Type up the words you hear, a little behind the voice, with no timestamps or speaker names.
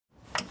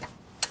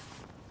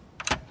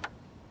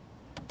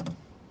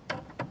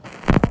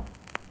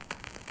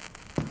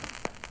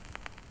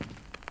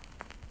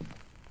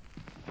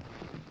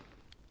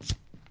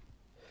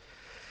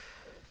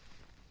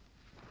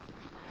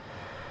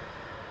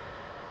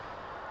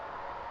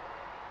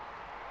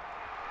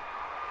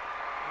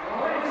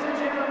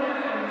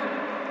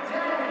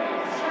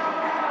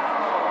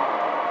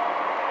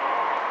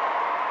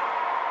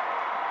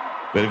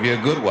But if you're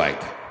a good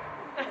white,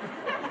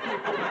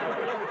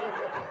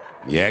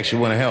 you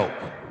actually want to help,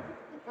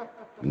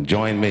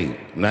 join me.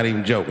 I'm not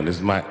even joking. This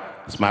is my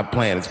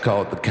plan. It's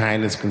called the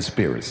Kindness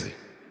Conspiracy.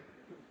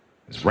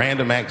 It's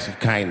random acts of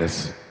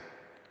kindness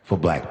for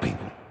black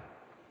people.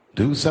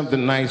 Do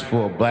something nice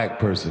for a black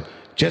person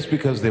just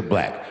because they're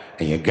black.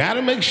 And you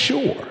gotta make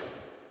sure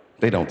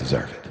they don't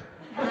deserve it.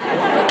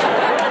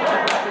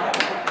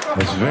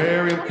 That's a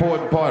very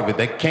important part of it.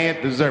 They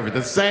can't deserve it.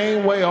 The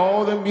same way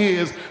all them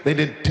years they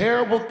did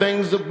terrible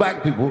things to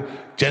black people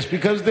just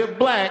because they're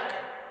black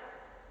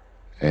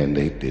and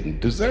they didn't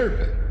deserve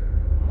it.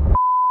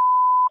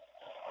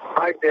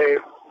 Hi, Dave.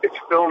 It's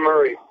Bill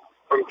Murray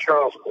from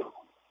Charleston.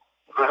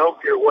 I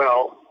hope you're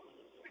well.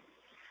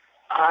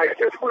 I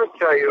just want to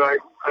tell you, I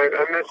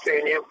miss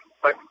seeing you,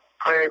 but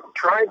I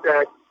tried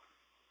that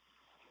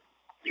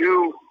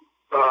do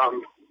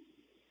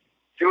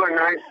a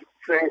nice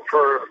thing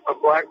for a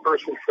black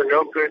person for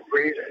no good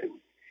reason,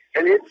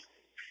 and it's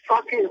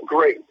fucking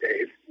great,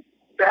 Dave.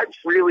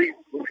 That's really,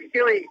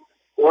 really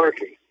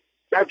working.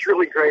 That's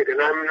really great,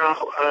 and I'm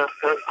now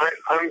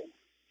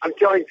I'm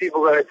telling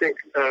people that I think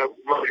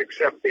might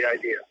accept the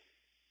idea.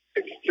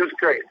 It's just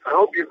great. I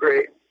hope you're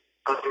great.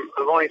 I've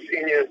only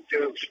seen you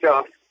do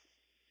stuff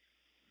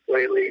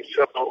lately,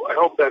 so I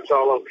hope that's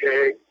all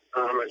okay.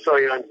 I saw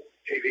you on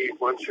TV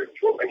once or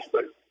twice,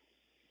 but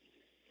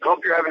I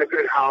hope you're having a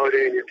good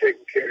holiday and you're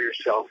taking care of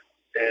yourself.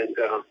 And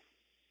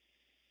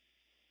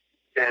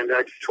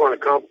I just want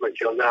to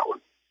compliment you on that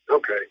one.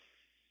 Okay.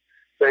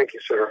 Thank you,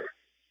 sir.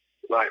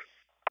 Bye.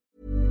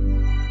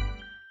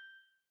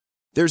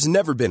 There's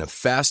never been a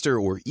faster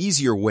or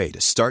easier way to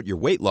start your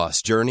weight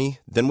loss journey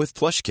than with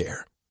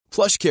PlushCare.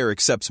 PlushCare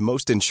accepts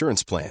most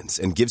insurance plans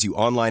and gives you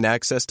online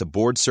access to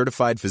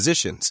board-certified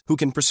physicians who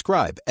can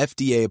prescribe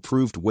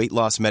FDA-approved weight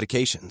loss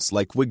medications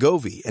like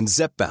Wegovy and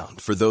Zepbound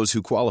for those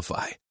who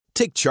qualify.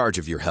 Take charge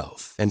of your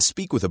health and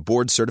speak with a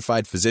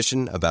board-certified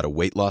physician about a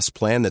weight loss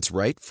plan that's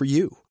right for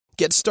you.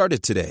 Get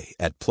started today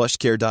at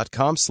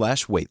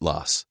plushcare.com/weight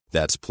loss.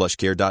 That's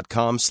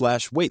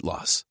plushcare.com/weight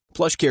loss.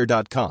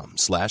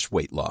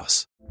 plushcare.com/weight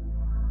loss.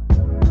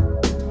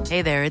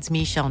 Hey there, it's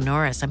Michelle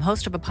Norris. I'm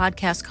host of a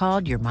podcast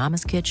called Your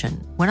Mama's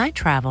Kitchen. When I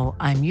travel,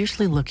 I'm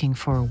usually looking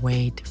for a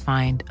way to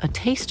find a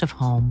taste of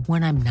home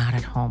when I'm not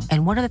at home.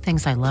 And one of the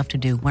things I love to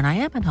do when I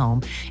am at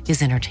home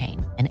is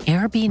entertain. And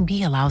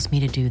Airbnb allows me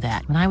to do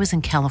that. When I was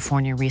in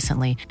California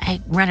recently, I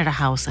rented a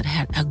house that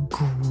had a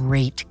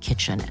great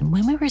kitchen. And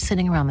when we were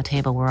sitting around the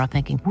table, we're all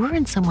thinking, we're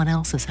in someone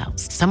else's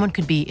house. Someone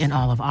could be in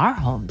all of our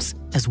homes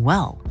as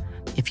well.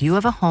 If you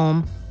have a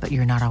home, but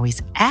you're not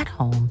always at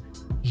home,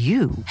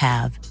 you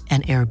have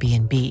an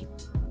Airbnb.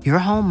 Your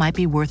home might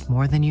be worth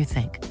more than you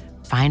think.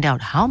 Find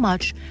out how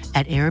much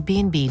at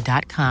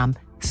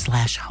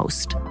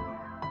airbnb.com/host.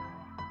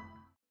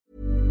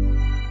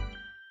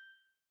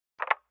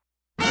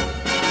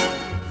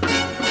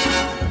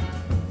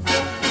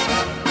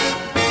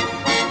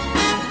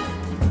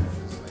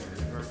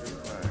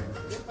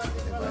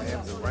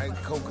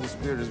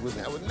 Co-conspirators with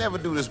me. I would never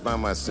do this by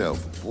myself.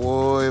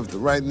 Boy, if the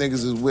right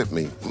niggas is with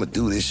me, I'm gonna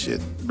do this shit.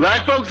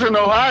 Black folks in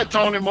Ohio,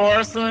 Toni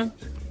Morrison.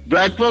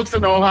 Black folks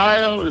in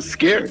Ohio, it's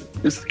scary.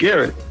 It's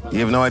scary.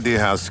 You have no idea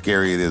how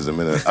scary it is. I'm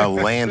in a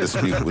land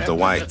dispute with the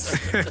whites,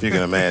 if you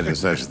can imagine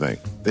such a thing.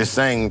 They're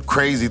saying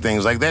crazy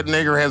things like, that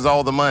nigger has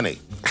all the money.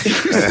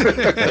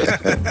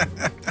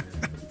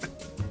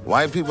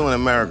 White people in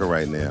America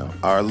right now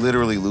are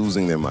literally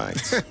losing their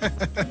minds.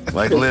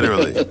 Like,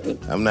 literally.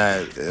 I'm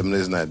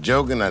just not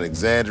joking, not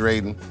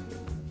exaggerating.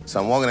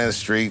 So I'm walking down the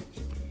street.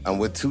 I'm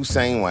with two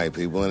sane white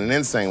people, and an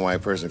insane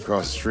white person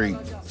across the street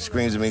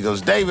screams at me, goes,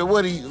 David,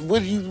 what do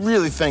you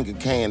really think of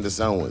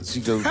Candace Owens?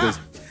 He goes,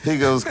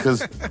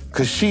 because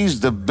she's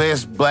the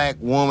best black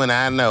woman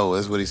I know,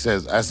 is what he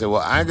says. I said,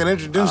 well, I can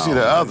introduce you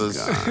to others.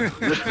 And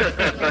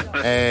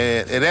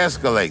it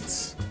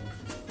escalates.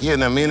 Yeah,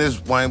 now me and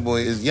this white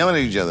boy is yelling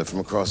at each other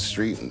from across the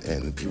street,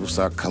 and people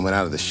start coming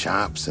out of the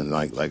shops, and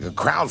like a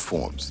crowd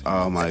forms.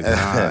 Oh my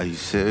God, are you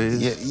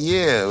serious?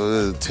 Yeah, it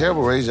was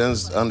terrible racial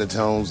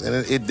undertones, and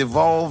it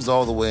devolves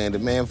all the way into,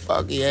 man,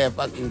 fuck yeah,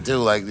 fuck you too,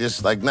 like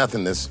just like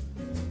nothingness.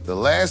 The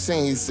last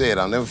thing he said,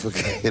 I'll never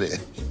forget it.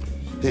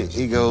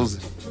 He goes,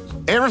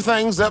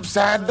 everything's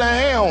upside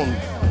down.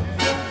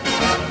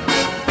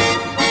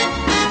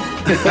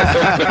 Because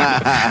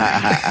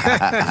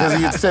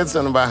he had said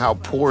something about how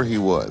poor he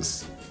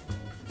was.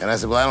 And I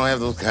said, well, I don't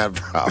have those kind of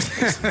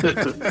problems.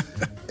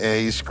 And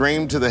he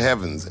screamed to the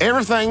heavens,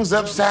 everything's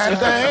upside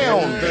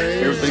down.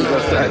 Everything's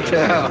upside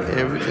down.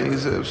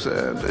 Everything's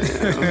upside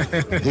down.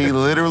 He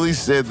literally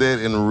said that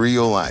in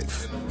real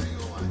life.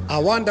 I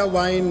wonder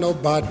why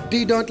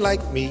nobody don't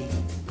like me.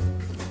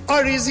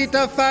 Or is it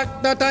a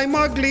fact that I'm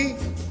ugly?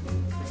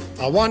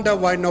 I wonder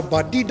why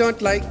nobody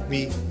don't like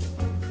me.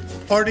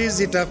 Or is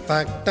it a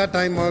fact that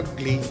I'm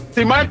ugly?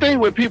 See, my thing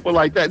with people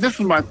like that, this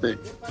is my thing.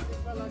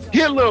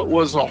 Hitler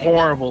was a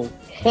horrible,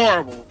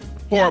 horrible,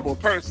 horrible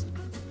person.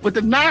 But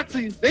the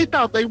Nazis, they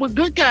thought they were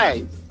good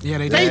guys. Yeah,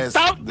 they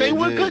thought they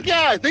were good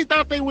guys. They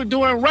thought they were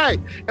doing right.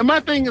 And my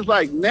thing is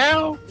like,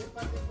 now,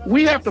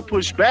 we have to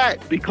push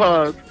back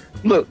because,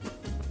 look,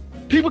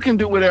 people can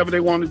do whatever they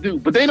want to do,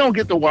 but they don't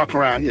get to walk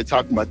around here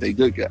talking about they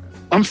good guy.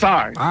 I'm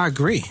sorry. I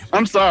agree.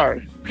 I'm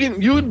sorry.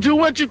 You do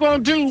what you're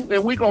going to do,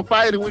 and we're going to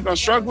fight, and we're going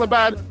to struggle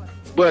about it.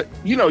 But,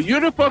 you know, you're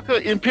the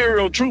fucking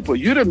Imperial trooper.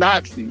 You're the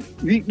Nazis.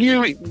 These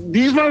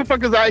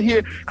motherfuckers out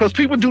here, because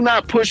people do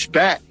not push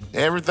back.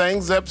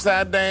 Everything's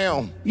upside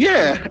down.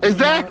 Yeah,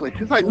 exactly.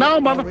 It's like, no,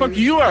 motherfucker,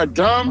 you are a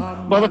dumb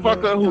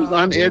motherfucker who's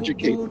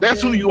uneducated.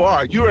 That's who you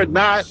are. You are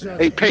not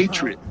a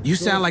patriot. You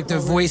sound like the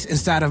voice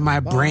inside of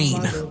my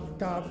brain.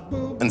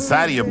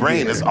 Inside of your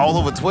brain, it's all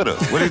over Twitter.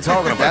 What are you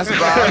talking about? That's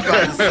what I was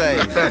about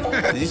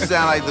to say. You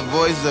sound like the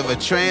voice of a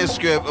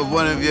transcript of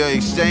one of your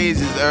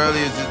exchanges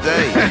earlier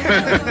today.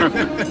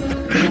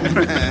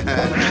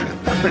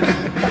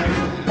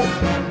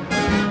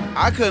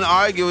 I couldn't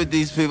argue with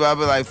these people. I'd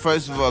be like,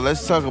 first of all,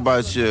 let's talk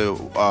about your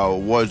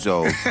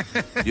wardrobe.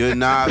 You're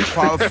not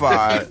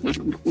qualified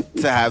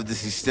to have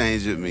this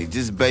exchange with me,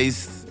 just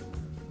based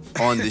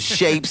on the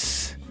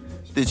shapes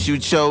that you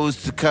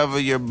chose to cover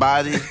your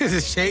body. The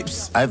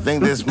shapes? I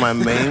think that's my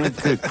main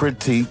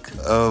critique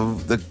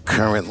of the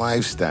current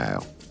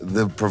lifestyle.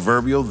 The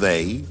proverbial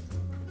they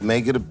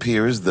make it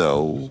appear as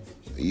though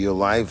your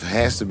life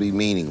has to be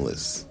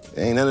meaningless.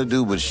 Ain't nothing to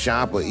do but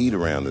shop or eat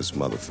around this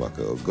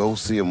motherfucker or go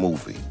see a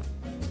movie.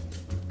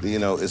 You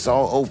know, it's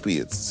all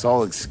opiates. It's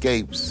all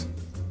escapes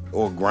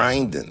or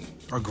grinding.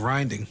 Or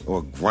grinding.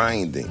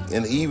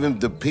 And even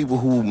the people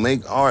who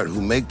make art, who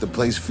make the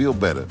place feel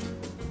better,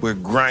 we're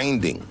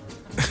grinding.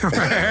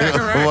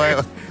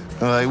 Right.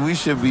 Like we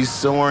should be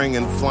soaring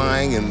and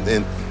flying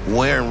and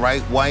wearing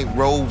white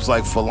robes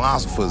like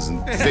philosophers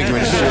and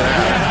figuring shit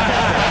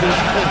out.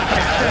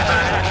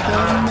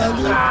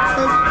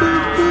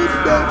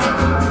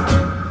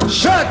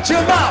 Shut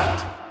your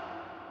mouth!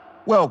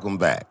 Welcome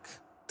back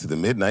to the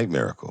Midnight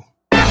Miracle.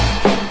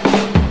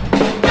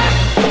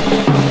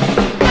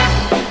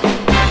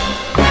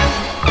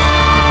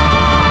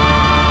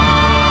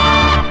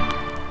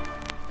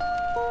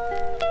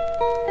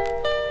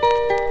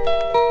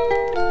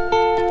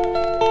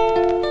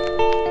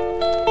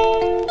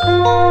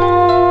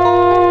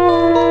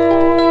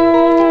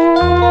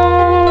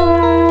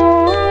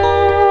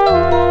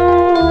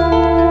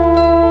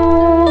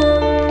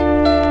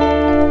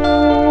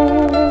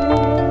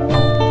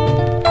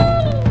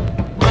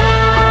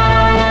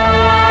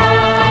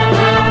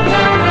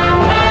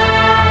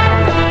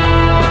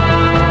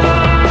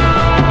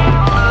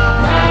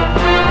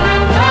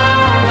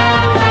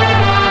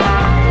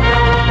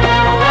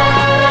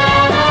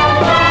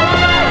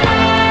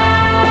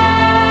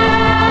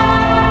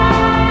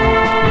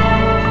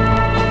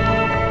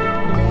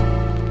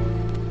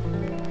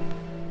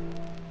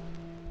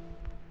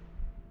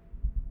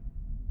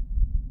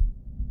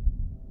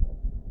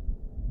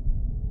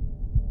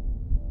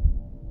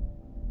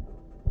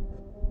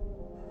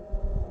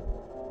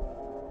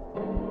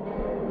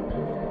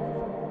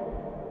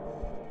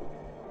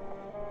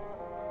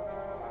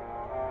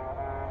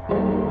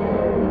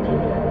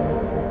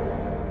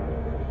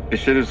 This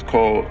shit is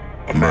called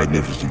A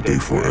Magnificent Day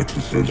for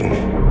Exorcism.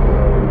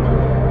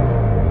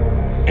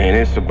 And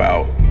it's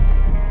about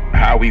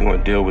how we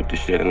gonna deal with this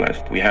shit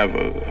unless we have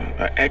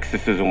a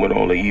exorcism with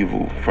all the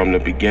evil from the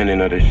beginning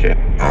of the shit.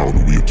 How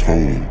do we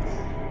atone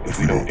if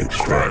we don't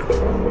extract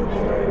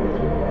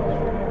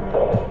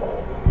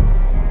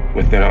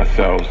within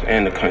ourselves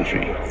and the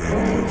country?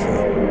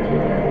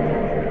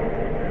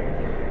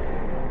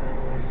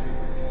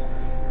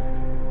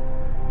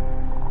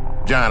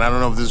 John, I don't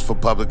know if this is for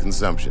public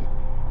consumption.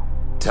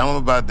 Tell him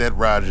about that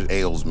Roger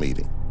Ailes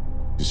meeting.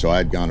 So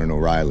I'd gone to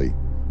O'Reilly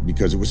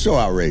because it was so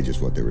outrageous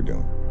what they were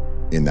doing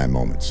in that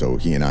moment. So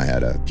he and I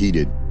had a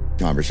heated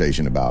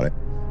conversation about it.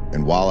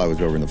 And while I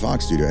was over in the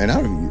Fox studio, and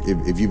I don't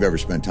know if you've ever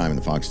spent time in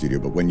the Fox studio,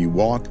 but when you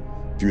walk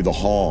through the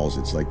halls,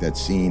 it's like that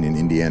scene in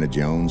Indiana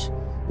Jones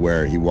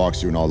where he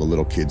walks through and all the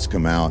little kids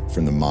come out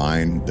from the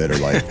mine that are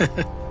like,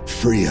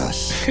 free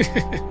us,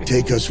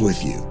 take us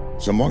with you.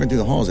 So I'm walking through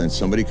the halls and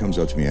somebody comes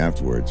up to me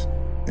afterwards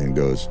and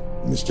goes,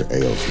 Mr.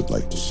 Ailes would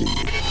like to see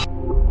you.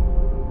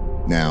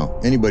 Now,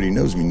 anybody who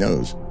knows me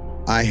knows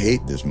I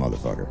hate this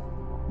motherfucker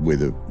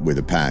with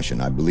a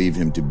passion. I believe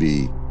him to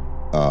be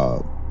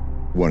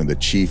one of the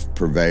chief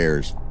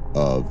purveyors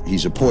of,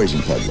 he's a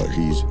poison peddler.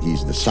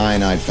 He's the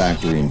cyanide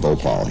factory in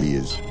Bhopal. He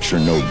is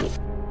Chernobyl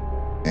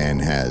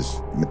and has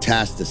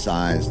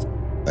metastasized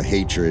a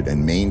hatred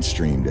and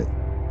mainstreamed it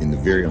in the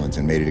virulence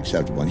and made it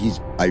acceptable. And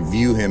I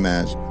view him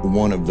as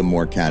one of the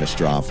more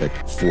catastrophic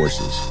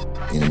forces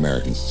in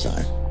American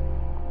society.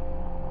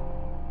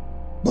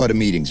 But a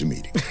meeting's a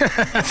meeting.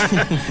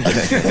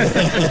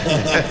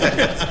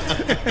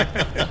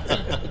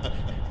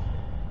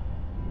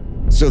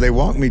 So they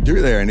walk me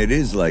through there, and it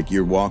is like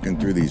you're walking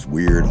through these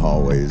weird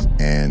hallways,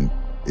 and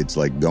it's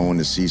like going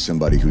to see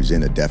somebody who's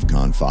in a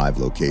DEFCON 5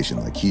 location.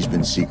 Like he's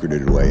been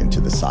secreted away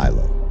into the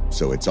silo.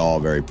 So it's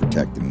all very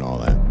protected and all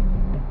that.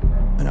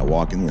 And I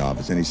walk in the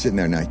office and he's sitting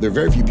there. Now, there are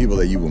very few people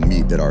that you will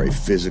meet that are a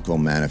physical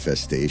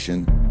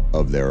manifestation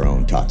of their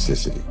own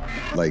toxicity.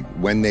 Like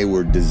when they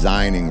were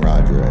designing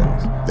Roger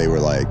Ailes, they were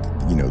like,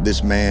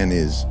 this man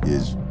is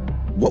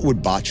what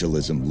would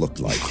botulism look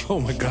like? Oh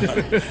my God.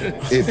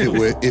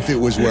 if it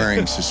was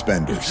wearing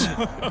suspenders.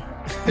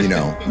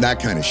 That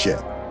kind of shit.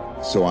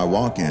 So I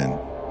walk in,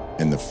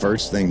 and the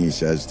first thing he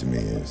says to me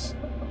is,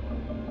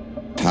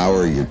 "How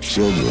are your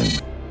children,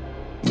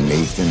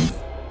 Nathan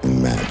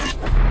and Maggie?"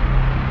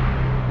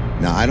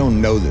 Now, I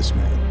don't know this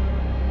man,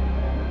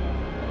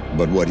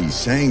 but what he's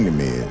saying to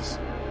me is,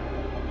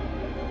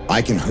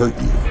 I can hurt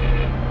you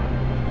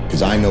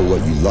because I know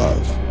what you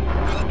love.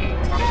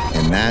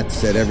 And that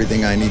said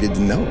everything I needed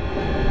to know.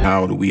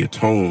 How do we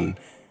atone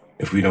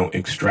if we don't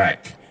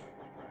extract?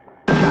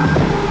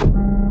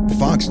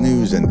 Fox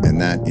News and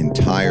that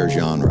entire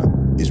genre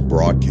is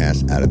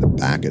broadcast out of the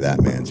back of that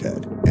man's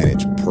head. And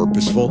it's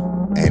purposeful,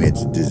 and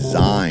it's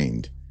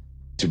designed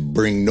to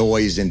bring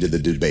noise into the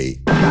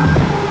debate,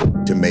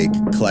 to make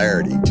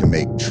clarity, to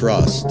make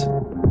trust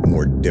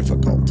more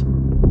difficult,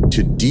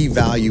 to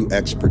devalue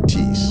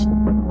expertise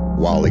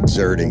while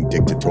exerting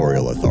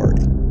dictatorial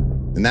authority.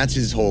 And that's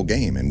his whole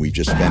game. And we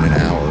just spent an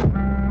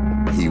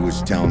hour. He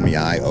was telling me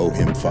I owe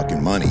him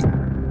fucking money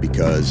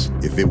because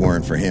if it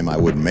weren't for him, I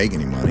wouldn't make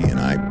any money. And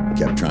I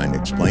kept trying to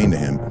explain to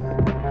him,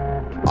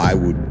 I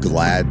would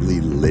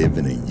gladly live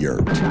in a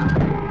yurt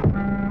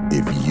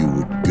if you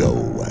would go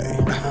away.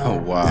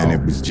 Oh, wow. And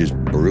it was just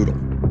brutal.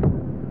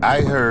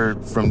 I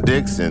heard from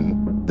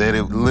Dixon that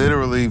it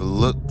literally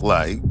looked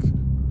like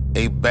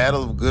a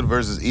battle of good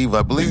versus evil.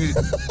 I believe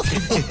the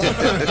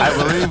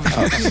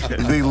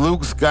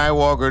Luke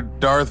Skywalker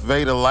Darth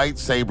Vader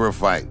lightsaber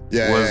fight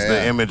was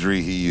the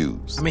imagery he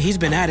used. I mean, he's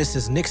been at it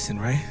since Nixon,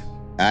 right?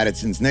 At it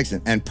since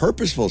Nixon, and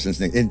purposeful since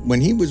Nixon. And when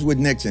he was with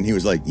Nixon, he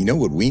was like, you know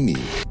what we need?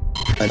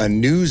 A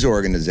news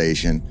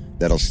organization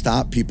that'll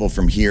stop people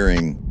from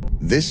hearing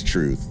this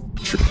truth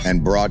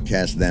and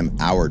broadcast them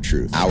our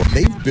truth.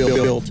 They've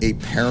built a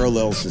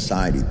parallel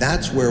society.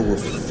 That's where we're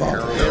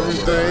fucked.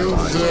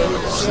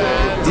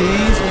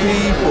 These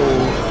people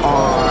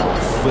are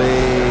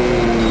crazy.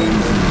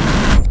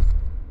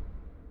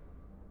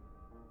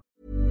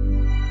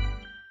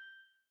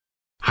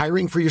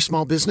 Hiring for your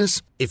small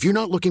business? If you're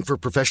not looking for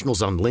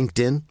professionals on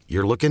LinkedIn,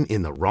 you're looking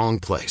in the wrong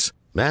place.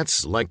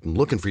 That's like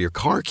looking for your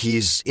car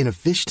keys in a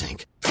fish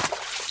tank.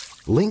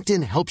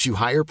 LinkedIn helps you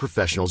hire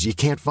professionals you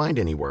can't find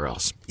anywhere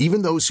else,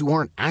 even those who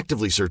aren't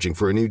actively searching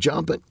for a new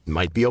job but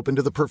might be open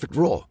to the perfect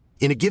role.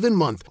 In a given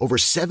month, over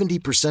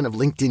 70% of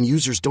LinkedIn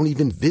users don't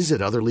even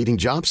visit other leading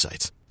job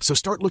sites. So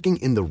start looking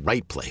in the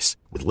right place.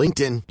 With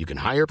LinkedIn, you can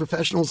hire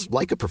professionals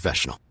like a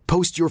professional.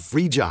 Post your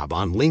free job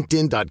on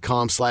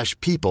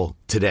linkedin.com/people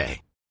today.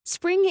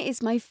 Spring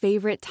is my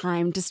favorite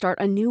time to start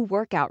a new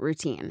workout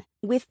routine.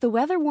 With the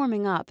weather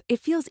warming up, it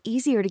feels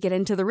easier to get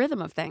into the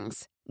rhythm of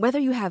things. Whether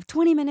you have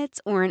 20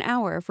 minutes or an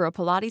hour for a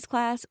Pilates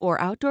class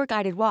or outdoor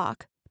guided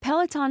walk,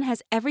 Peloton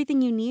has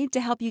everything you need to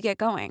help you get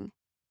going.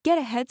 Get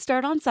a head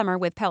start on summer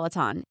with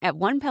Peloton at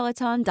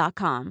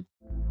onepeloton.com.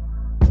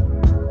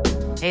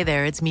 Hey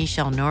there, it's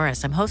Michelle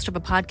Norris. I'm host of a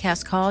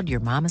podcast called Your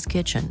Mama's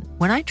Kitchen.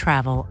 When I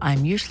travel,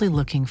 I'm usually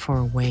looking for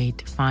a way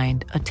to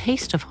find a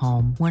taste of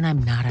home when I'm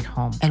not at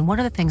home. And one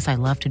of the things I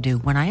love to do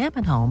when I am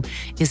at home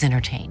is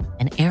entertain.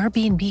 And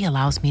Airbnb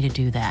allows me to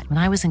do that. When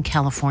I was in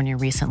California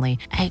recently,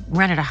 I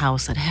rented a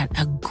house that had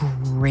a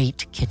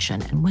great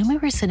kitchen. And when we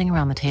were sitting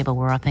around the table,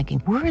 we're all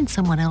thinking, we're in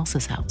someone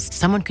else's house.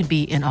 Someone could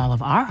be in all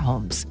of our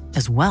homes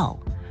as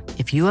well.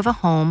 If you have a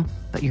home,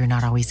 but you're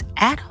not always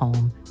at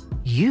home,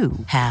 you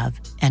have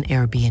an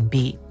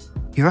Airbnb.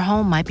 Your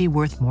home might be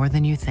worth more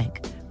than you think.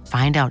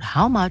 Find out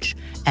how much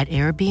at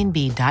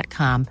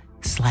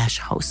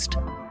airbnb.com/host.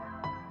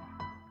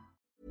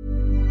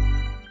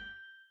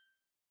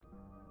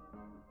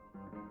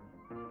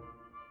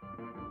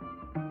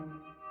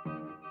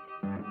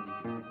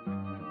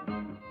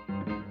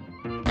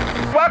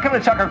 Welcome to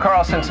Tucker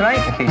Carlson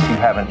Tonight. In case you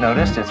haven't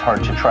noticed, it's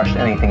hard to trust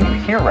anything you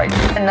hear right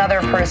now.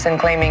 Another person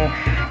claiming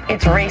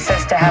it's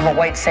racist to have a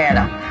white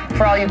Santa.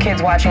 For all you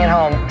kids watching at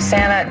home,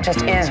 Santa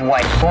just is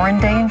white. We're in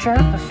danger.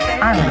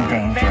 I'm in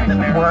danger.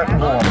 We're at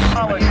war.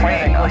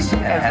 Betraying us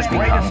and has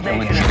become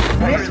illegitimate.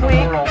 This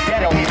week,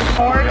 they'll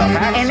report,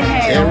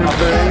 inhale,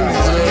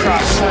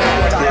 trust.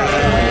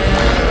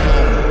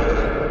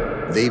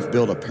 They've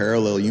built a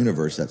parallel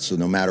universe that so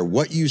no matter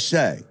what you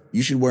say,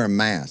 you should wear a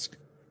mask.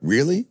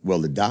 Really?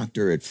 Well, the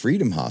doctor at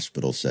Freedom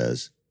Hospital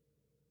says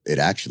it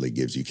actually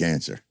gives you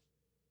cancer.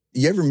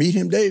 You ever meet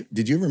him, Dave?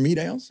 Did you ever meet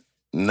Ailes?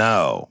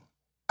 No.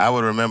 I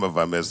would remember if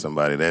I met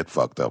somebody that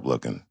fucked up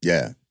looking.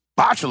 Yeah.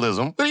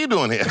 Botulism? What are you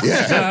doing here?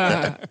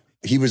 Yeah.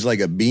 He was like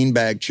a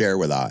beanbag chair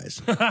with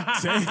eyes.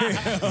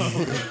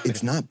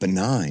 It's not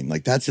benign.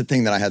 Like, that's the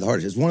thing that I had the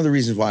hardest. It's one of the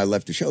reasons why I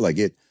left the show. Like,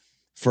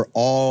 for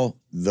all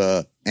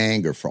the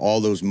anger, for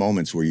all those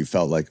moments where you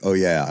felt like, oh,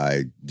 yeah,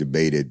 I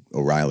debated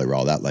O'Reilly or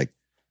all that, like,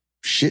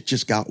 shit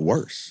just got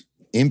worse.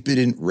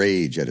 Impotent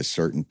rage at a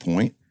certain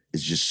point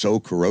is just so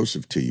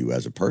corrosive to you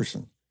as a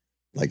person.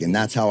 Like, and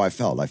that's how I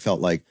felt. I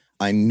felt like,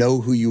 I know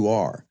who you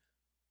are.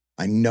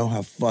 I know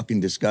how fucking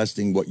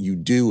disgusting what you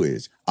do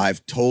is.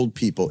 I've told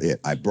people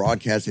it. I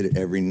broadcasted it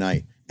every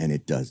night, and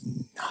it does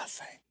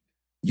nothing.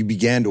 You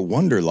began to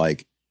wonder,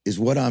 like, is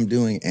what I'm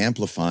doing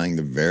amplifying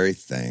the very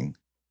thing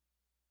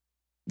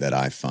that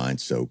I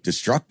find so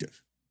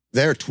destructive?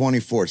 They're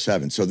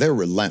 24/7, so they're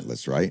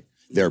relentless, right?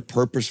 They're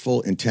purposeful,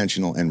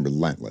 intentional, and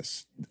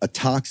relentless. A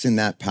toxin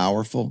that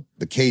powerful,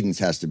 the cadence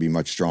has to be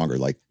much stronger.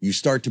 Like, you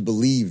start to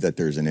believe that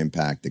there's an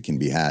impact that can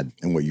be had.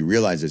 And what you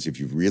realize is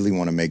if you really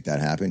want to make that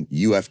happen,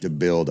 you have to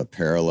build a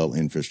parallel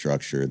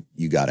infrastructure.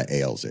 You got to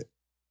AILS it.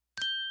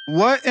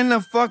 What in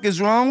the fuck is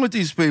wrong with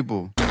these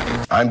people?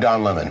 I'm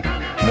Don Lemon.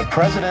 The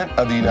President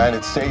of the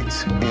United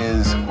States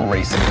is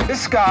racist.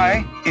 This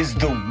guy is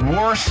the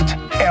worst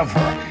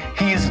ever.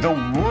 He is the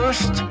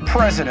worst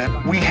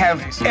president we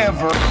have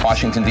ever.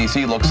 Washington,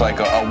 D.C. looks like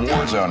a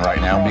war zone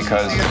right now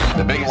because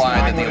the big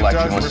lie that the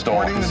election was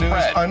stolen and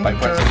spread by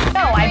President.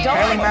 No, I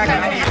don't like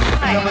President.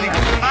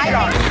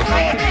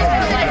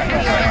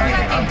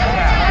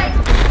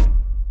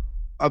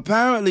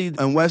 Apparently,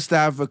 in West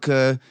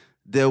Africa,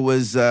 there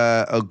was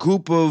a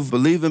group of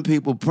believing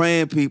people,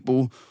 praying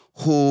people,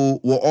 who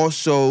were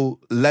also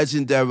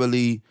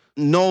legendarily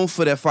known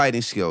for their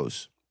fighting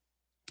skills.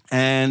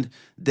 And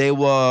they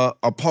were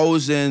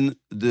opposing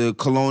the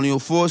colonial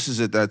forces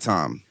at that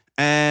time.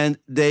 And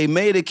they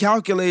made a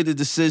calculated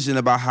decision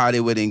about how they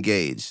would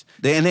engage.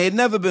 They had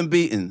never been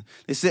beaten.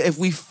 They said, if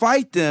we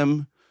fight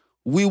them,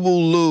 we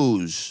will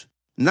lose.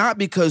 Not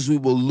because we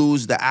will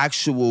lose the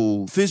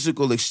actual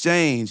physical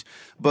exchange,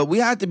 but we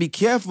have to be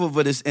careful of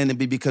this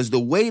enemy because the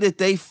way that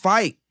they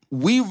fight,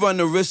 we run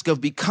the risk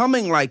of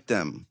becoming like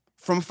them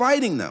from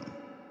fighting them.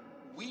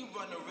 We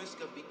run the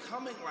risk of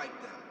becoming like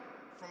them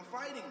from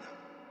fighting them.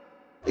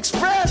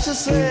 Express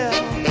yourself.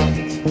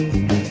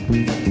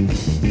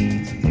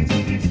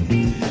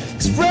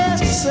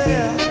 Express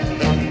yourself.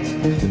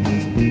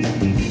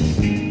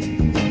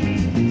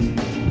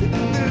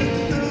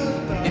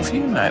 If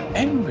you're not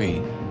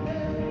angry,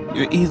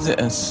 you're either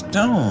a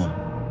stone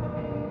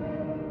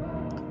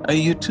or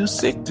you're too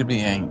sick to be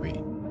angry.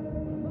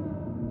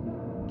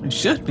 You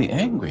should be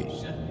angry.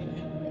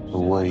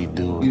 What are you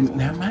doing?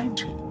 Now, mind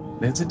you,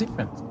 there's a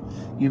difference.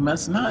 You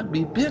must not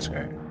be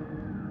bitter.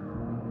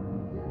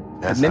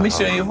 Let me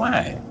show you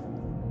why.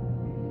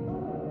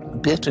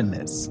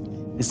 Bitterness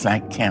is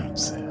like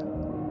cancer.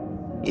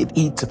 It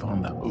eats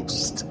upon the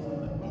host.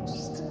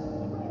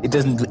 It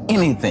doesn't do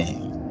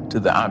anything to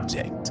the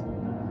object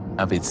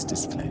of its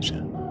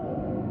displeasure.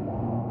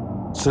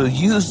 So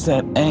use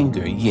that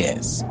anger,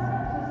 yes.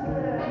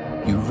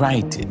 You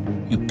write it,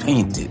 you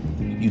paint it,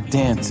 you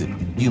dance it,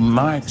 you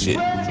march it,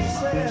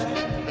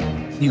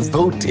 you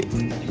vote it,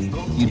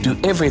 you do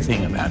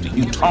everything about it,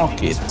 you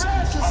talk it.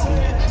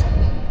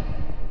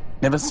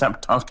 Never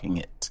stop talking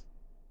it.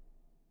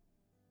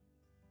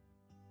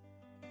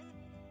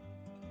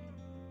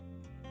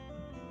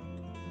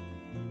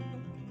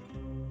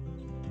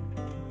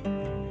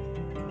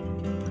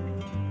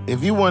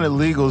 If you wanted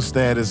legal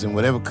status in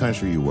whatever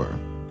country you were,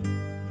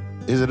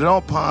 is it at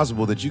all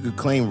possible that you could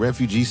claim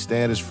refugee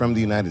status from the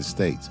United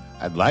States?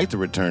 I'd like to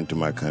return to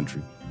my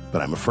country,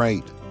 but I'm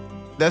afraid.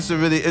 That's a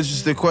really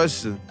interesting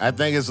question. I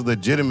think it's a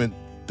legitimate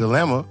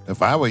dilemma,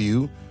 if I were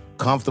you,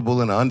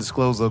 comfortable in an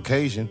undisclosed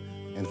location,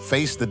 and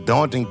face the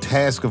daunting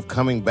task of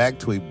coming back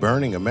to a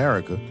burning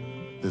America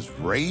that's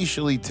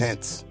racially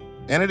tense.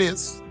 And it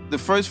is. The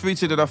first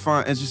feature that I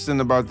find interesting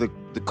about the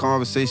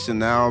conversation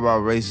now about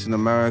race in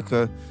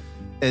America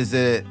is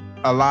that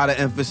a lot of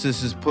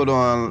emphasis is put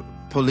on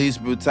police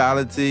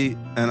brutality,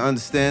 and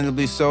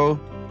understandably so.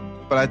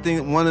 But I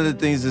think one of the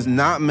things that's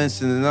not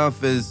mentioned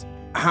enough is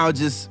how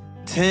just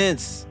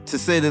tense, to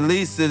say the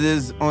least, it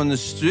is on the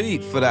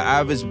street for the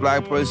average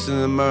black person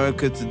in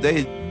America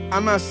today.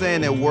 I'm not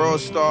saying that World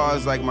Star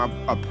is like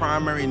a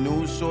primary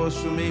news source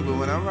for me, but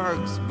whenever I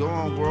go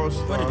on World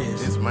Star, what it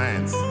is, it's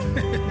mine.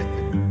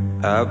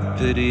 I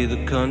pity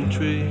the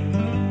country,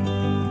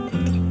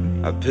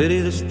 I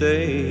pity the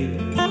state,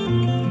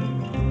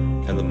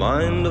 and the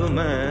mind of a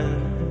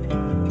man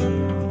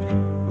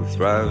who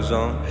thrives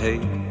on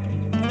hate.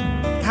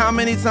 How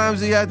many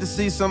times do you have to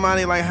see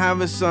somebody like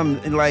having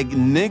some like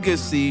nigger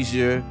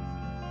seizure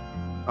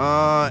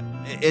at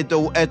the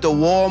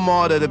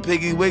Walmart or the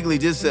Piggly Wiggly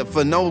just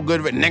for no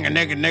good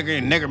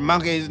nigger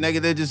monkeys,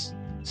 nigger? They're just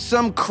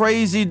some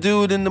crazy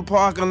dude in the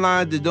parking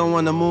lot that don't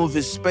want to move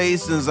his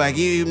space and is like,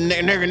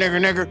 nigger.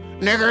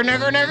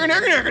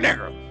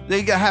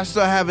 They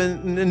start having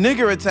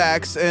nigger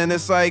attacks, and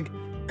it's like,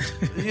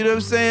 you know what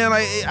I'm saying?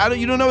 Like,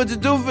 you don't know what to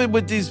do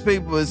with these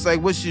people. It's like,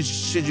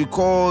 should you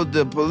call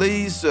the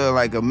police or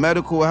like a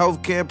medical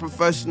healthcare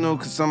professional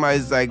because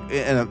somebody's like,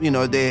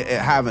 they're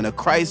having a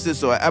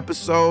crisis or an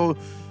episode?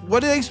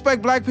 What do they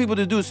expect black people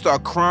to do?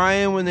 Start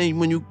crying when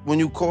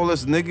you call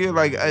us nigger?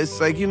 Like, it's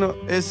like,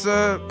 it's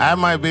I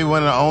might be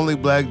one of the only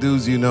black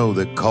dudes you know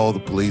that call the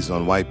police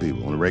on white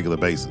people on a regular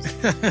basis.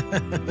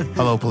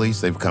 Hello, police.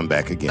 They've come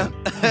back again.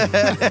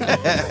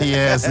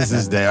 Yes, this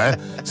is there.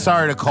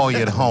 Sorry to call you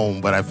at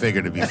home, but I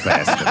figured it'd be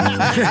faster.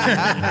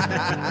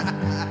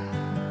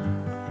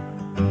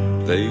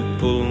 They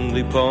pull and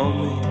they paw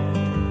me.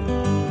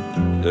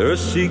 They're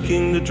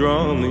seeking to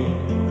draw me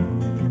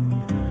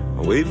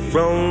away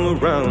from the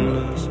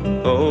roundness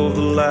of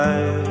the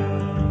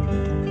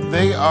light.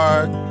 They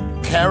are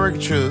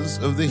caricatures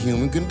of the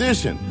human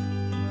condition.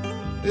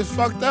 It's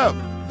fucked up.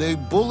 They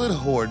bullet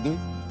hoarding,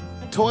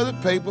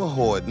 toilet paper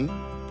hoarding,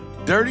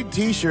 dirty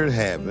t-shirt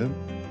having,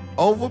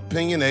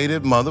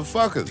 over-opinionated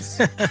motherfuckers.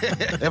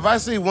 If I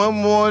see one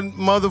more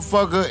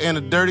motherfucker in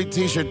a dirty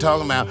t-shirt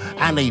talking about,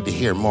 I need to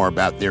hear more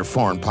about their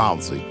foreign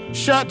policy,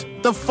 shut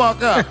the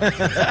fuck up.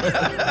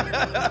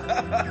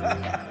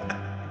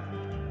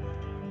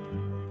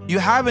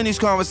 You're having these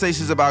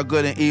conversations about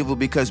good and evil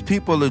because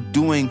people are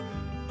doing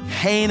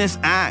heinous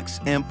acts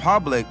in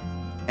public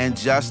and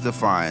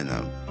justifying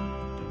them.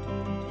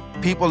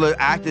 People are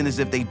acting as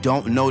if they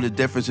don't know the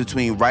difference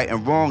between right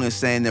and wrong and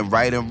saying that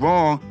right and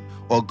wrong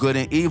or good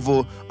and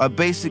evil are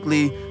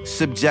basically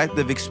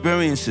subjective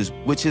experiences,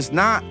 which is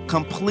not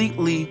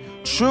completely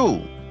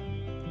true.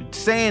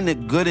 Saying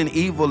that good and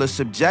evil is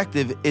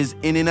subjective is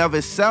in and of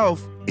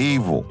itself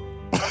evil.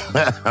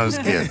 I was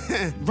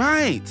kidding.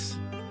 Right.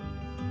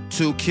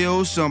 To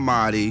kill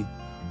somebody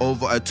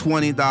over a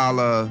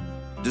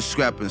 $20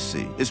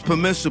 discrepancy. It's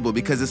permissible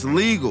because it's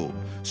legal.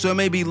 So it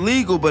may be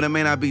legal, but it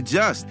may not be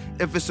just.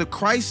 If it's a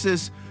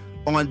crisis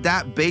on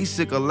that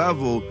basic a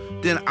level,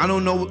 then I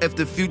don't know if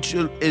the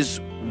future is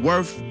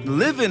worth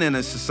living in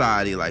a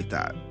society like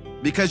that.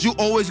 Because you're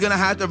always gonna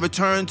have to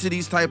return to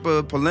these type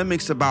of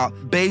polemics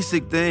about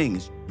basic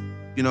things.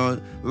 You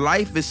know,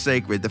 life is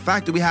sacred. The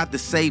fact that we have to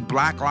say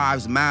Black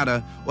Lives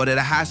Matter or that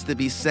it has to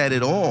be said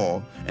at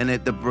all, and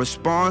that the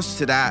response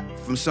to that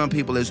from some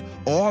people is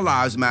all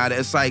lives matter,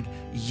 it's like,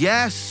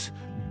 yes,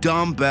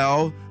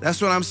 dumbbell, that's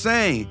what I'm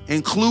saying,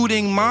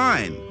 including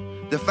mine.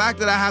 The fact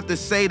that I have to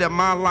say that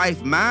my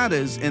life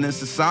matters in a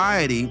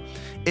society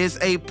is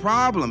a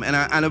problem.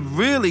 And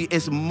really,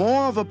 it's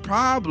more of a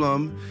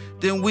problem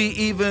than we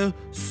even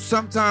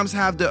sometimes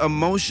have the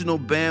emotional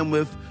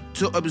bandwidth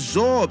to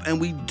absorb. And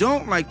we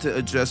don't like to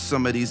address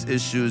some of these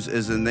issues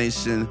as a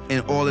nation in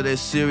all of their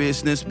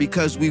seriousness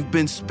because we've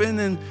been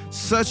spending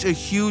such a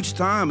huge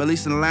time, at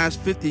least in the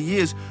last 50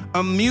 years,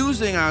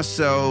 amusing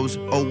ourselves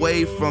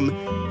away from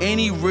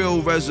any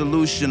real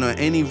resolution or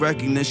any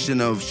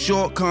recognition of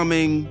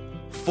shortcoming,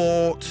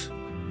 fault,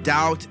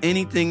 doubt,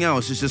 anything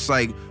else. It's just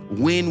like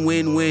win,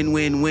 win, win,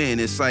 win, win.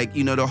 It's like,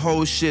 you know, the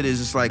whole shit is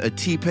just like a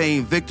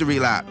T-Pain victory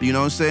lap. You know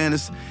what I'm saying?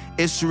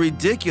 It's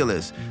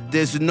ridiculous.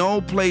 There's no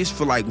place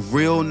for like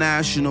real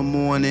national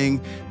mourning.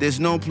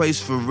 There's no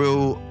place for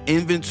real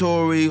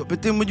inventory.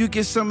 But then when you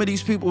get some of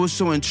these people who are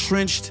so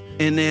entrenched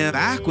in their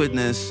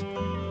backwardness,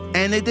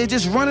 and they're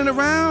just running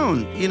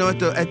around, you know, at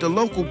the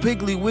local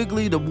Piggly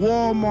Wiggly, the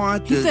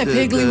Walmart, You said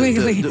Piggly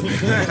Wiggly. the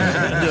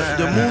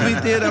movie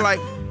theater, like,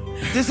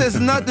 this has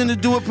nothing to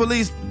do with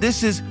police.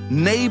 This is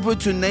neighbor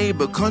to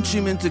neighbor,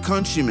 countryman to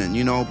countryman.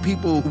 You know,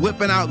 people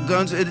whipping out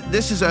guns.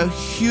 This is a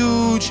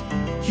huge,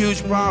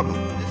 huge problem.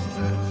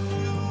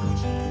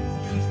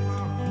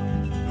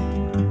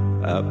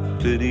 I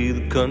pity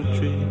the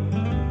country,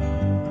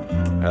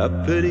 I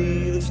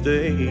pity the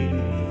state,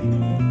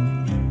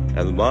 and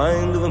the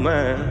mind of a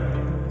man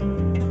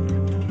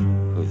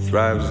who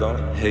thrives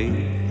on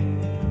hate.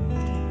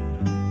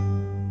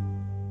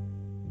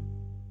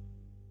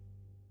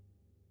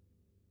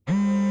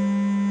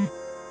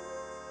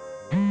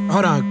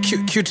 Hold on,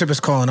 Q-Tip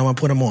is calling. I want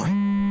to put him on.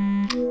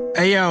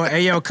 Hey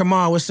yo, come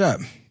on, what's up?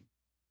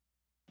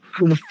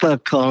 Who the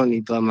fuck calling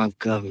me by my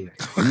government?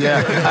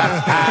 Yeah.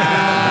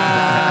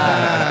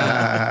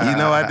 You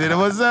know I did it.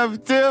 What's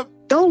up, Tip?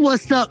 Don't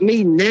what's up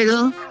me,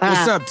 nigga.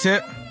 What's up,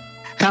 Tip?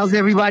 How's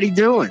everybody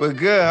doing? We're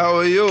good. How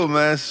are you,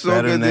 man? So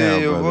Better good to now, hear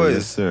your brother. voice.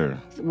 Yes, sir.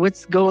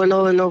 What's going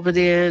on over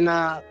there in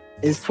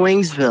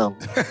Swingsville?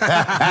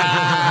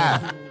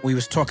 We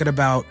was talking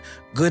about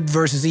good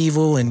versus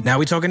evil, and now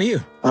we talking to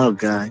you. Oh,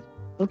 God.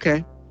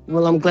 Okay.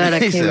 Well, I'm glad I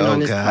came on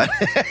this. God.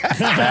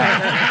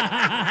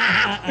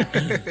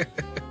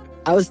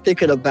 I was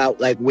thinking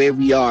about, like, where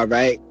we are,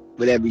 right,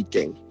 with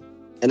everything.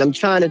 And I'm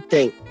trying to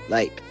think,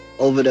 like,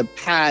 over the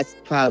past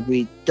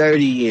probably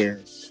 30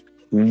 years,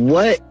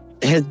 what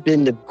has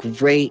been the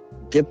great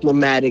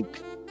diplomatic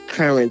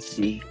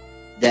currency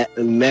that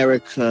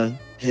America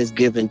has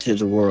given to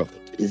the world?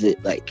 Is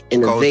it, like,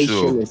 innovation?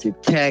 Culture. Is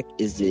it tech?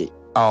 Is it...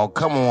 Oh,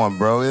 come on,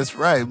 bro. It's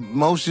right.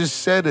 Most just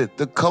said it.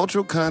 The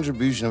cultural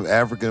contribution of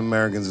African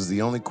Americans is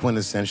the only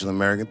quintessential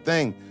American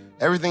thing.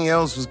 Everything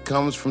else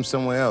comes from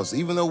somewhere else.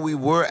 Even though we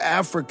were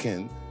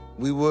African,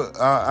 we were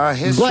our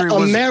history But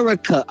was...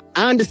 America,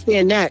 I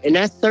understand that, and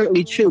that's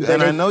certainly true. But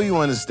And I know you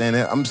understand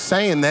that. I'm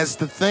saying that's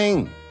the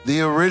thing. The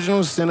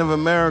original sin of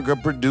America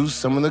produced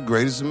some of the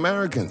greatest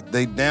Americans.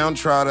 They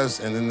downtrod us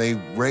and then they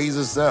raised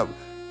us up.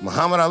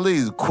 Muhammad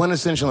Ali's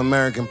quintessential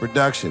American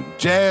production,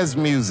 jazz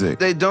music.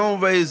 They don't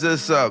raise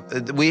us up.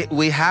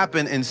 We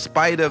happen in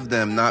spite of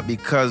them, not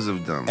because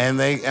of them. And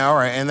they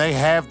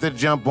have to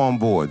jump on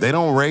board. They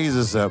don't raise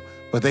us up,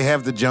 but they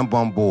have to jump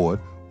on board.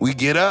 We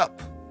get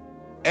up.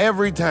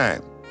 Every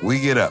time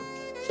we get up.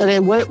 So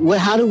then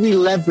how do we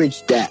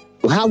leverage that?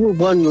 How would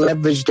one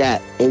leverage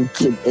that in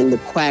the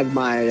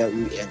quagmire that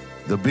we in?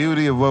 The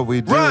beauty of what we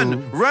do.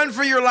 Run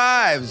for your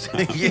lives.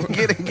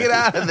 get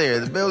out of there.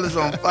 The building's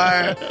on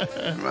fire.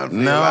 Run for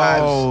your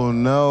lives.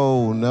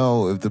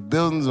 No. If the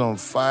building's on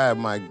fire,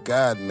 my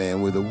God,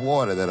 man, with the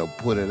water that'll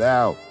put it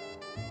out.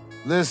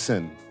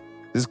 Listen,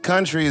 this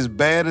country, as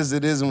bad as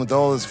it is and with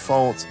all its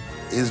faults,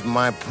 is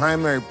my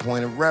primary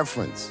point of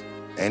reference.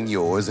 And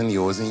yours and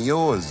yours and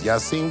yours.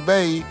 Yasin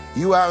Bey,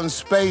 you out in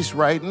space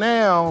right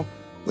now,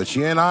 but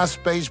you're in our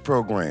space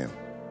program.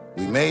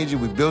 We made you,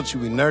 we built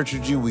you, we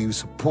nurtured you, we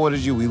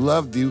supported you, we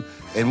loved you,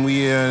 and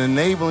we are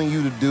enabling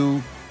you to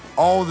do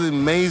all the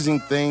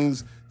amazing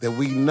things that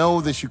we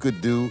know that you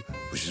could do,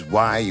 which is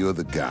why you're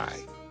the guy.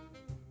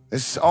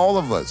 It's all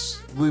of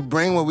us. We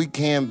bring what we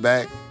can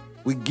back,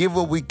 we give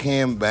what we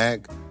can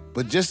back,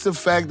 but just the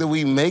fact that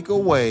we make a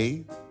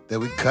way, that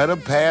we cut a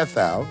path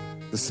out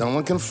that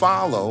someone can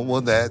follow,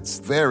 well, that's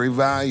very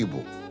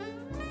valuable.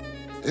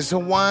 It's a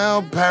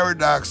wild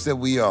paradox that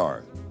we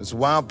are. It's a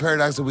wild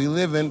paradox that we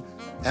live in.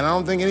 And I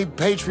don't think any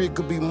patriot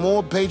could be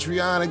more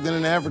patriotic than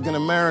an African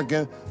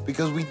American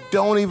because we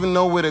don't even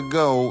know where to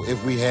go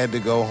if we had to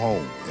go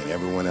home, and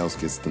everyone else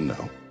gets to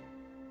know.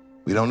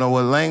 We don't know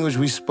what language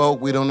we spoke.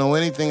 We don't know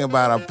anything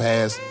about our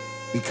past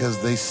because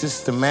they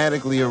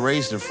systematically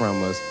erased it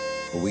from us.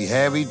 But we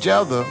have each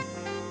other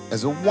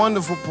as a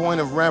wonderful point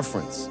of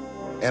reference.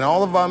 And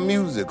all of our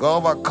music, all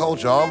of our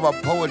culture, all of our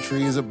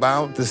poetry is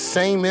about the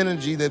same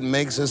energy that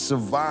makes us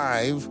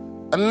survive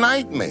a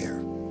nightmare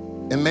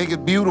and make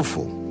it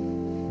beautiful.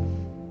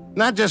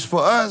 Not just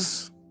for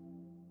us,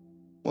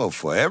 well,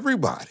 for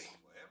everybody.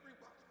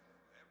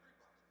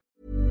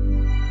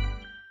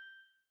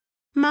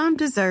 Mom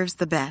deserves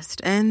the best,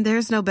 and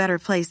there's no better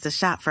place to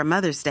shop for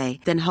Mother's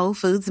Day than Whole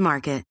Foods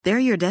Market. They're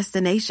your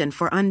destination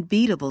for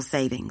unbeatable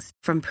savings,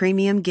 from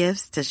premium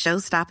gifts to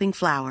show-stopping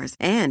flowers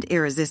and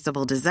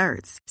irresistible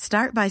desserts.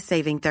 Start by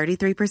saving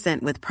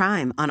 33% with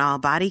Prime on all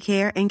body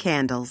care and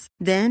candles.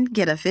 Then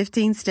get a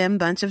 15-stem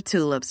bunch of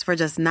tulips for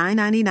just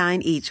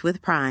 $9.99 each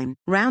with Prime.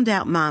 Round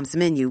out Mom's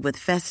menu with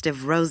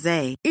festive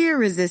rosé,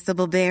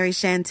 irresistible berry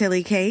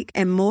chantilly cake,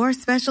 and more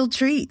special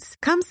treats.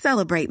 Come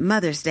celebrate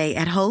Mother's Day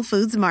at Whole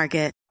Foods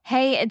Market.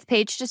 Hey, it's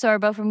Paige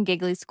DeSorbo from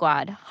Giggly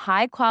Squad.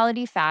 High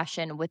quality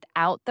fashion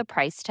without the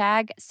price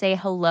tag. Say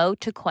hello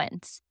to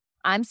Quince.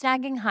 I'm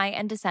snagging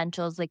high-end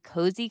essentials like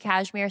cozy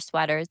cashmere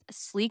sweaters,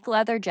 sleek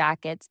leather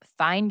jackets,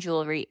 fine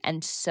jewelry,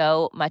 and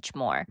so much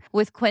more.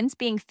 With Quince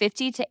being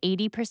 50 to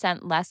 80%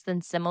 less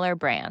than similar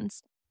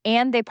brands.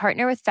 And they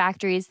partner with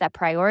factories that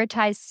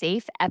prioritize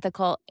safe,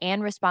 ethical,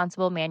 and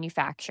responsible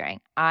manufacturing.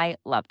 I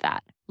love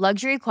that.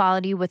 Luxury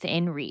quality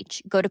within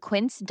reach. Go to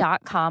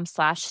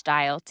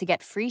quince.com/style to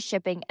get free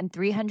shipping and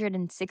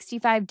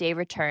 365-day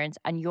returns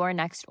on your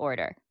next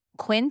order.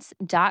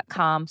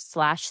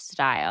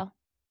 Quince.com/style.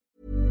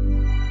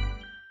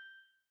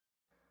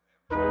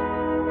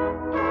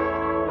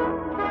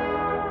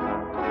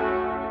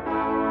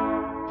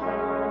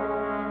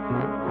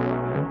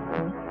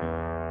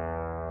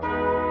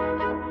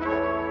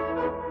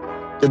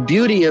 The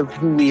beauty of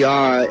who we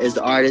are as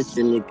artists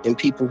and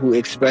people who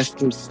express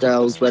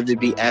themselves, whether it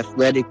be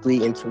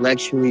athletically,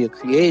 intellectually, or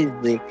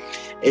creatively,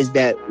 is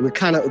that we're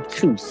kind of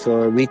obtuse,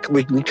 or we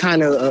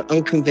kind of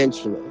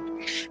unconventional.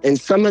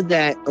 And some of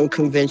that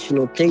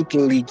unconventional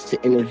thinking leads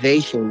to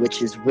innovation,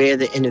 which is where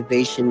the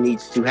innovation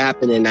needs to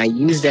happen. And I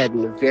use that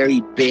in a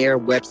very bare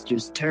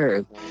Webster's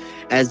term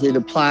as it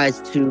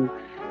applies to,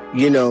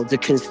 the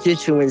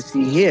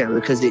constituency here,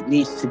 because it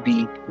needs to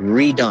be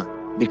redone.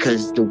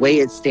 Because the way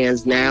it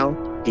stands now,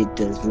 it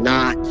does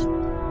not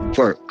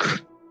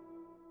work.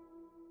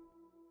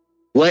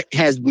 What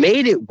has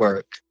made it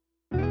work,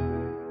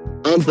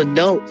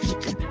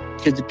 unbeknownst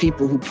to the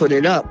people who put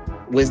it up,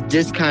 was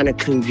this kind of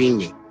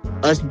convening.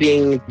 Us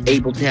being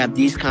able to have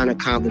these kind of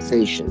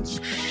conversations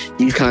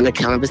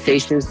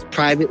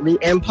privately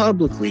and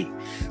publicly.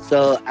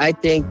 So I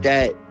think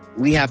that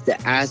we have to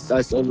ask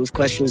ourselves those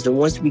questions. And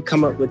once we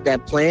come up with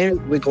that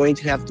plan, we're going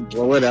to have to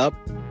blow it up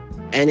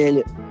and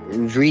then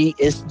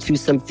reinstitute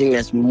something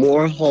that's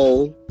more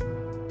whole,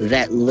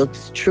 that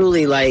looks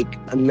truly like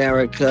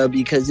America.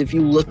 Because if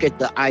you look at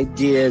the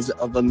ideas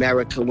of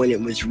America when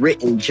it was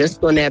written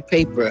just on that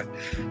paper,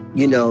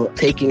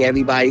 taking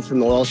everybody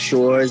from all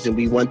shores and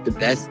we want the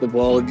best of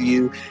all of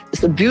you,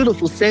 it's a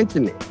beautiful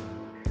sentiment.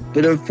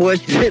 But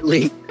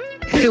unfortunately,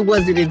 it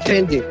wasn't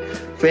intended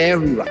for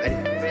everybody.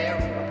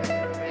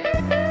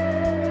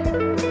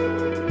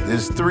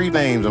 There's three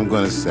names I'm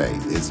going to say.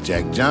 It's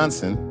Jack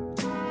Johnson,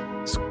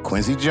 it's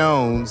Quincy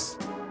Jones,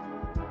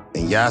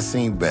 and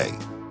Yasin Bey.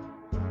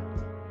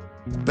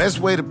 The best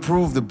way to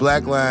prove that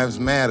Black Lives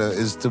Matter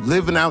is to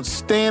live an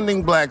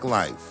outstanding Black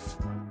life.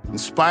 In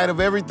spite of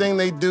everything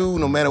they do,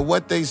 no matter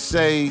what they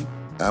say,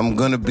 I'm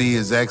going to be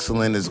as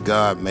excellent as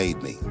God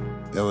made me.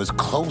 Or as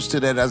close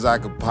to that as I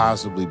could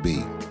possibly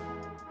be.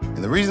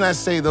 And the reason I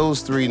say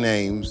those three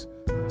names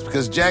is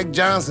because Jack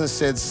Johnson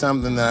said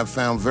something that I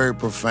found very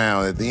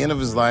profound. At the end of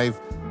his life,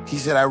 he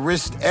said, I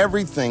risked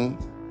everything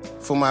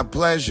for my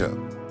pleasure.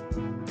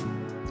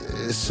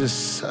 It's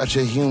just such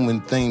a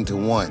human thing to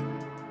want.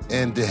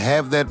 And to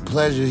have that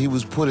pleasure, he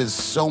was put at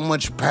so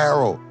much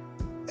peril.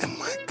 And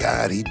my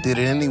God, he did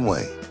it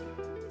anyway.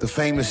 The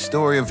famous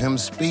story of him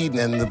speeding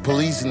and the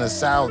police in the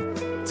South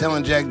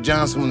telling Jack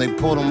Johnson when they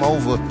pulled him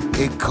over,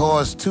 it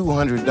cost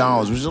 $200,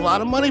 which was a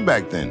lot of money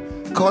back then.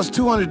 It cost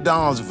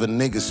 $200 if a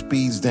nigga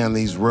speeds down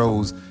these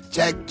roads.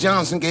 Jack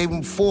Johnson gave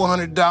him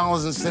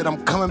 $400 and said,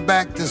 I'm coming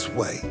back this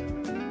way.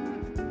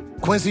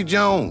 Quincy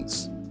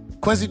Jones,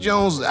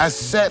 I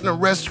sat in a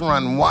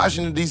restaurant in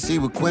Washington, D.C.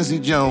 with Quincy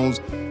Jones,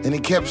 and he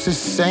kept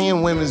just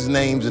saying women's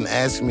names and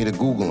asking me to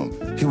Google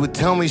them. He would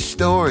tell me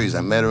stories.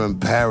 I met her in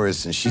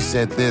Paris, and she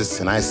said this,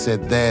 and I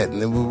said that.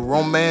 And they were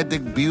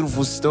romantic,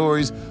 beautiful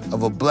stories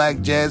of a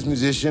black jazz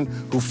musician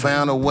who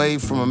found a way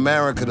from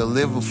America to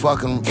live a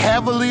fucking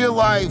cavalier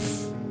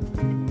life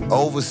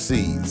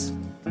overseas.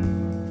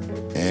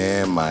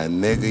 And my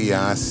nigga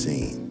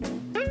Yasin,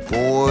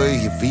 boy,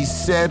 if he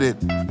said it,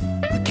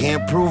 I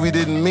can't prove he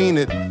didn't mean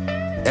it.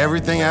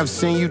 Everything I've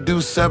seen you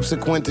do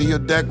subsequent to your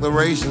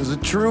declarations are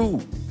true.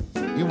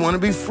 You want to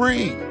be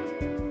free.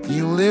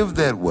 You live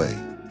that way.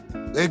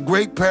 At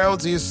great peril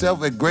to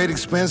yourself, at great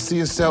expense to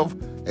yourself,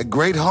 at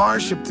great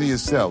hardship to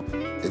yourself.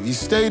 If you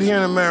stayed here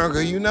in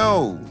America, you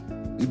know,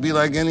 you'd be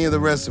like any of the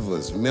rest of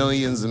us.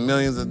 Millions and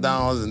millions of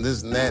dollars and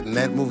this and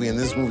that movie and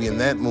this movie and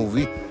that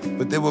movie.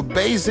 But there were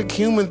basic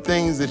human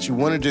things that you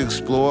wanted to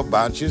explore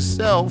about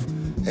yourself,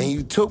 and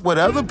you took what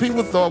other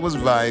people thought was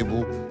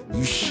valuable,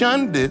 you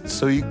shunned it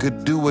so you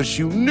could do what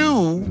you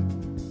knew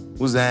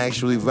was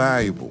actually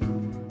valuable.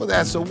 Well,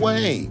 that's a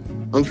way.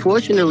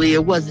 Unfortunately,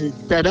 it wasn't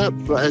set up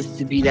for us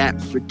to be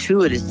that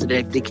fortuitous so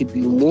that there could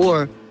be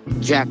more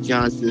Jack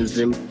Johnsons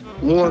and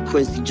more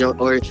Quincy Jones,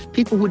 or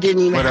people who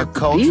didn't even have to be that. But a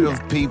culture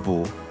of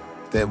people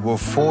that were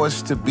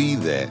forced to be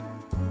that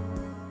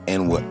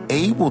and were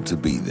able to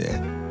be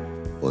that.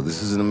 Well,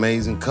 this is an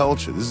amazing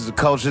culture. This is a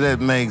culture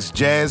that makes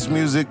jazz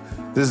music.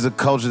 This is a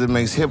culture that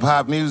makes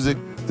hip-hop music.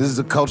 This is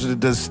a culture that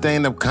does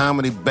stand-up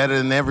comedy better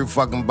than every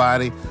fucking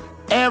body.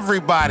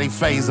 Everybody,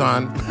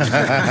 Faison.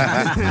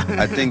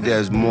 I think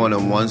there's more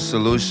than one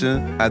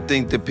solution. I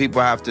think that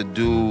people have to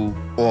do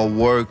or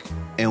work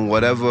in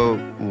whatever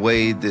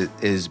way that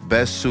is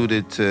best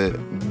suited to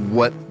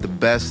what the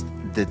best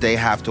that they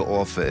have to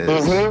offer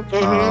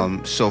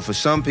is. So for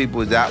some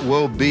people, that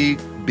will be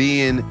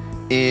being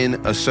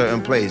in a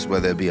certain place,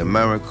 whether it be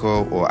America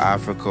or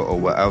Africa or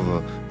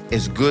wherever.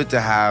 It's good to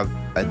have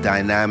a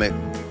dynamic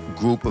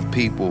group of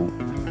people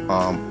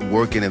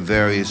working in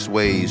various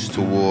ways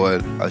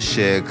toward a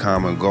shared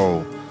common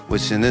goal,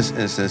 which in this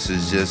instance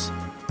is just,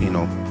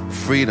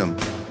 freedom.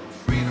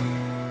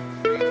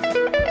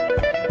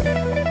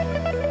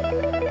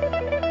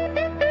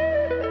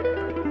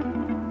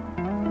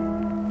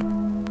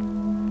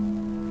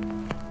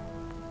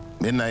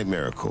 Midnight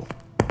Miracle.